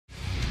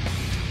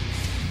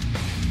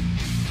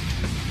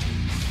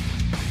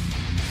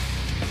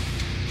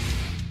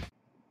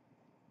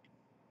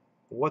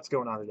What's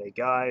going on today,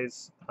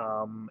 guys?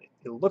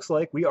 It looks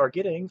like we are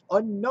getting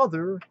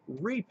another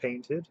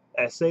repainted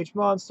SH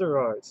Monster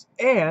Arts,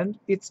 and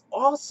it's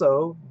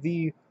also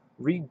the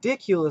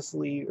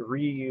ridiculously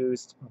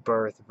reused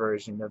birth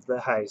version of the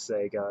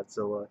Heisei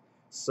Godzilla.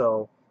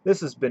 So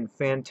this has been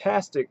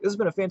fantastic. This has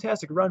been a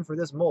fantastic run for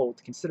this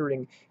mold,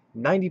 considering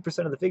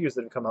 90% of the figures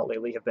that have come out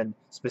lately have been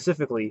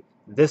specifically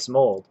this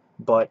mold.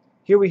 But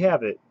here we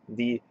have it,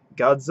 the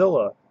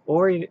Godzilla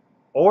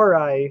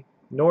Ohrai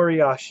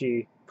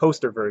Noriyoshi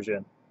poster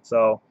version.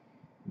 So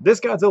this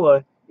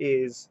Godzilla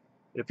it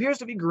appears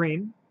to be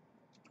green,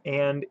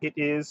 and it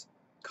is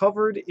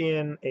covered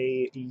in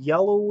a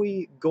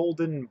yellowy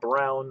golden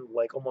brown,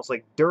 like almost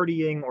like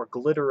dirtying or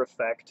glitter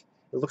effect.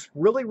 It looks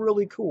really,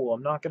 really cool,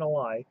 I'm not gonna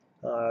lie.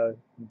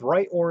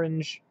 Bright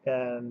orange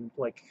and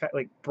like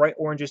bright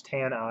orangish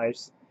tan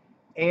eyes,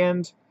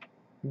 and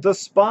the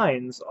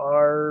spines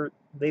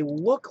they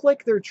look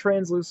like they're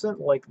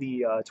translucent, like the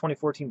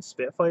 2014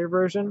 Spitfire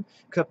version,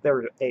 except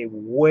they're a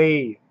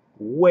way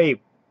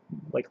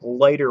like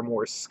lighter,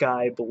 more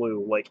sky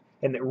blue,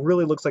 and it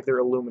really looks like they're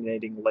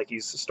illuminating, like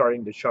he's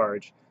starting to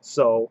charge.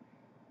 So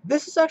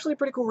this is actually a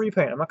pretty cool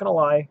repaint. I'm not gonna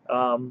lie.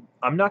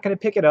 I'm not gonna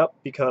pick it up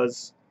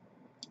because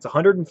it's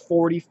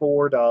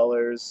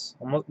 $144,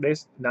 almost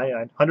base 99,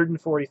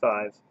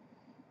 145.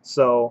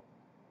 So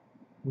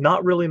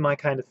not really my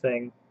kind of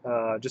thing.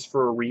 Just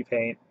for a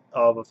repaint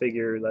of a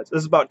figure this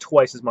is about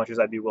twice as much as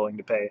I'd be willing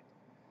to pay.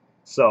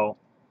 So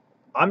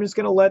I'm just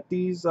gonna let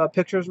these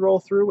pictures roll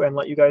through and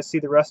let you guys see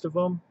the rest of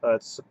them.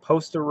 It's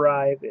supposed to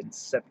arrive in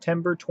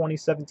September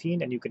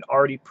 2017, and you can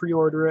already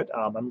pre-order it.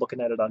 I'm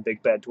looking at it on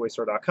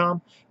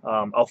BigBadToyStore.com.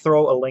 I'll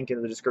throw a link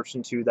in the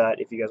description to that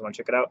if you guys want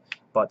to check it out.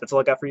 But that's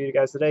all I got for you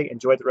guys today.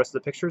 Enjoy the rest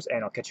of the pictures,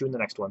 and I'll catch you in the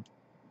next one.